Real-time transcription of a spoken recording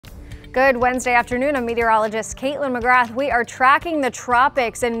Good Wednesday afternoon. I'm meteorologist Caitlin McGrath. We are tracking the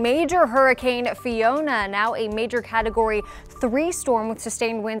tropics and major hurricane Fiona, now a major Category 3 storm with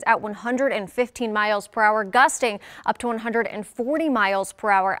sustained winds at 115 miles per hour, gusting up to 140 miles per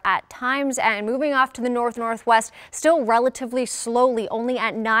hour at times, and moving off to the northwest, still relatively slowly, only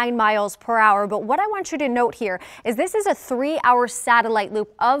at 9 miles per hour. But what I want you to note here is this is a 3-hour satellite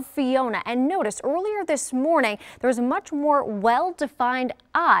loop of Fiona, and notice earlier this morning there was a much more well-defined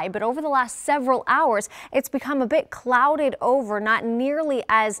eye, but over the last several hours it's become a bit clouded over, not nearly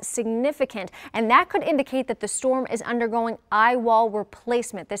as significant, and that could indicate that the storm is undergoing eye wall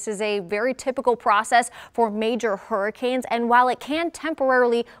replacement. This is a very typical process for major hurricanes, and while it can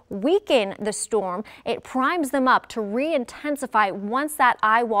temporarily weaken the storm, it primes them up to re-intensify once that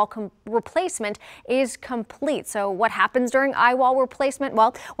eye wall replacement is complete. So what happens during eye wall replacement?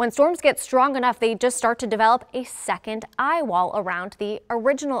 Well, when storms get strong enough, they just start to develop a second eye wall around the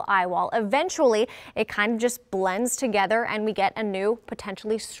original eye wall. Eventually, it kind of just blends together and we get a new,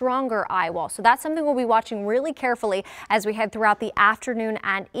 potentially stronger eye wall. So that's something we'll be watching really carefully as we head throughout the afternoon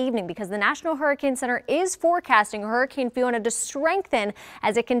and evening, because the National Hurricane Center is forecasting Hurricane Fiona to strengthen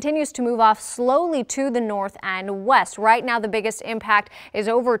as it continues to move off slowly to the north and west. Right now, the biggest impact is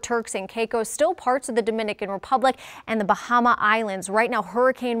over Turks and Caicos, still parts of the Dominican Republic and the Bahama Islands. Right now,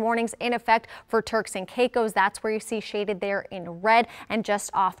 hurricane warnings in effect for Turks and Caicos. That's where you see shaded there in red, and just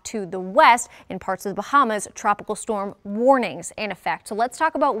off to the west in parts of the Bahamas, tropical storm warnings in effect. So let's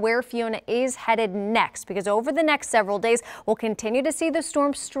talk about where Fiona is headed next, because over the next several days we'll continue to see the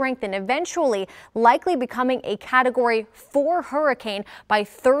storm strengthen, eventually likely becoming a Category 4 hurricane by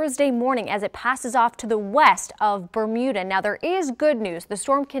Thursday morning as it passes off to the west of Bermuda. Now, there is good news. The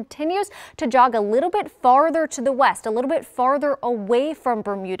storm continues to jog a little bit farther to the west, a little bit farther away from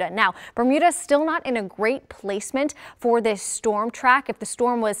Bermuda. Now, Bermuda is still not in a great placement for this storm track. If the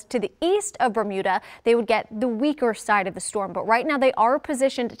storm was to the east of Bermuda, they would get the weaker side of the storm. But right now they are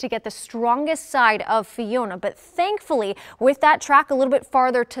positioned to get the strongest side of Fiona. But thankfully, with that track a little bit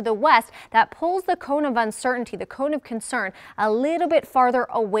farther to the west, that pulls the cone of uncertainty, the cone of concern, a little bit farther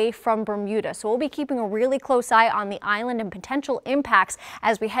away from Bermuda. So we'll be keeping a really close eye on the island and potential impacts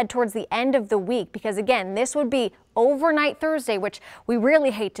as we head towards the end of the week, because again, this would be overnight Thursday, which we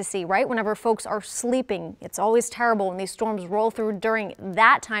really hate to see, right? Whenever folks are sleeping, it's always terrible when these storms roll through during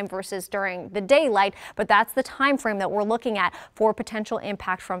that time versus during the daylight, but that's the time frame that we're looking at for potential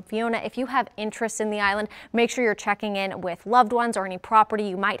impact from Fiona. If you have interest in the island, make sure you're checking in with loved ones or any property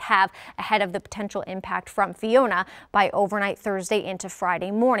you might have ahead of the potential impact from Fiona by overnight Thursday into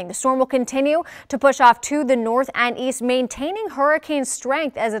Friday morning. The storm will continue to push off to the north and east, maintaining hurricane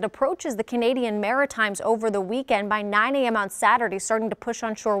strength as it approaches the Canadian Maritimes over the weekend. By 9 a.m. on Saturday, starting to push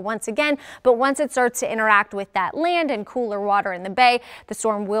on shore once again. But once it starts to interact with that land and cooler water in the bay, the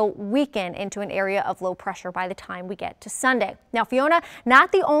storm will weaken into an area of low pressure by the time we get to Sunday. Now, Fiona,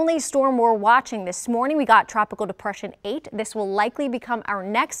 not the only storm we're watching this morning. We got Tropical Depression 8. This will likely become our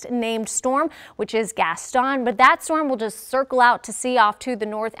next named storm, which is Gaston. But that storm will just circle out to sea off to the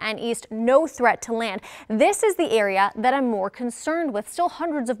north and east. No threat to land. This is the area that I'm more concerned with. Still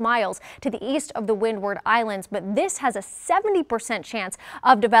hundreds of miles to the east of the Windward Islands, but this has a 70% chance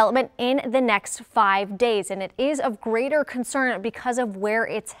of development in the next 5 days, and it is of greater concern because of where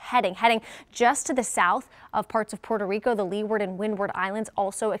it's heading just to the south of parts of Puerto Rico. The Leeward and Windward Islands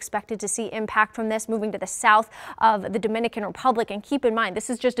also expected to see impact from this, moving to the south of the Dominican Republic. And keep in mind, this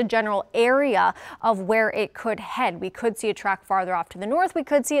is just a general area of where it could head. We could see a track farther off to the north. We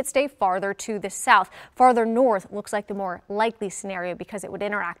could see it stay farther to the south. Farther north looks like the more likely scenario because it would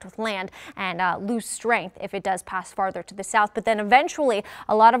interact with land and lose strength if it does pass farther to the south. But then eventually,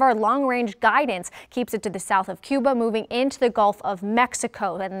 a lot of our long-range guidance keeps it to the south of Cuba, moving into the Gulf of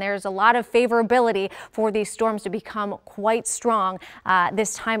Mexico. And there's a lot of favorability for these storms to become quite strong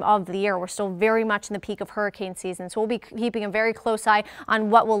this time of the year. We're still very much in the peak of hurricane season, so we'll be keeping a very close eye on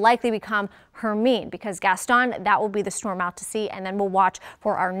what will likely become Hermine, because Gaston, that will be the storm out to sea, and then we'll watch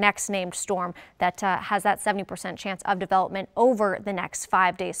for our next named storm that has that 70% chance of development over the next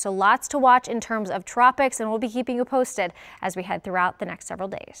 5 days. So lots to watch in terms of tropics, and we'll be keeping you posted as we head throughout the next several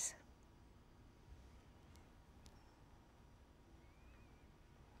days.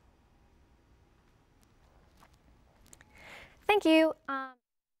 Thank you.